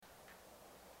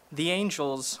The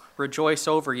angels rejoice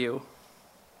over you.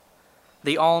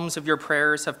 The alms of your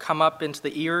prayers have come up into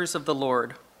the ears of the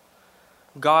Lord.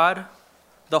 God,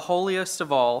 the holiest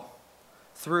of all,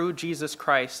 through Jesus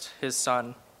Christ, his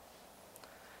Son.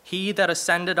 He that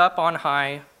ascended up on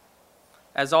high,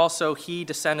 as also he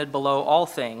descended below all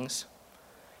things,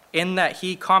 in that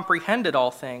he comprehended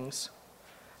all things,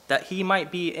 that he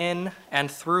might be in and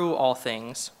through all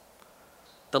things,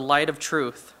 the light of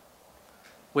truth,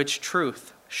 which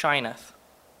truth shineth.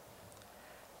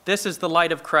 This is the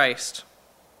light of Christ,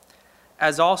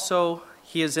 as also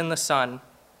he is in the Son,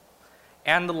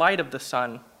 and the light of the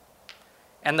sun,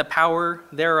 and the power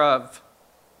thereof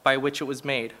by which it was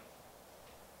made.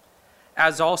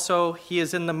 As also he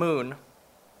is in the moon,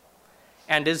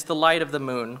 and is the light of the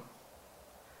moon,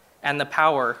 and the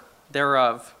power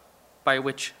thereof by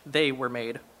which they were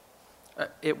made.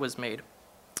 It was made.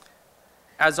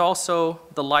 As also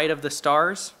the light of the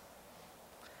stars,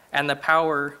 and the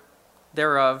power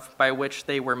thereof by which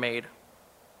they were made.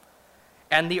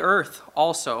 And the earth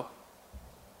also,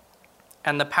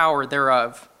 and the power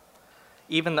thereof,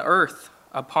 even the earth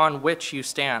upon which you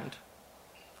stand.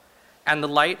 And the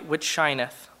light which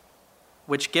shineth,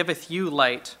 which giveth you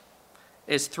light,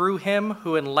 is through him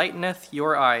who enlighteneth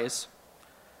your eyes,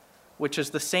 which is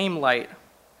the same light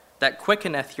that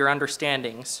quickeneth your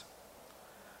understandings,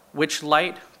 which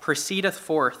light proceedeth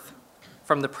forth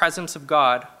from the presence of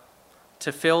God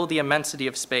to fill the immensity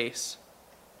of space.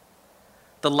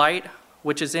 The light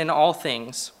which is in all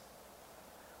things,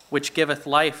 which giveth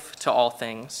life to all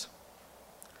things,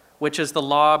 which is the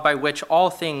law by which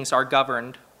all things are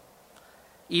governed,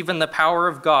 even the power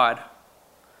of God,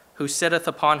 who sitteth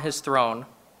upon his throne,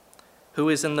 who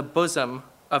is in the bosom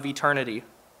of eternity,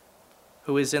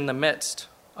 who is in the midst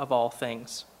of all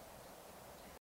things.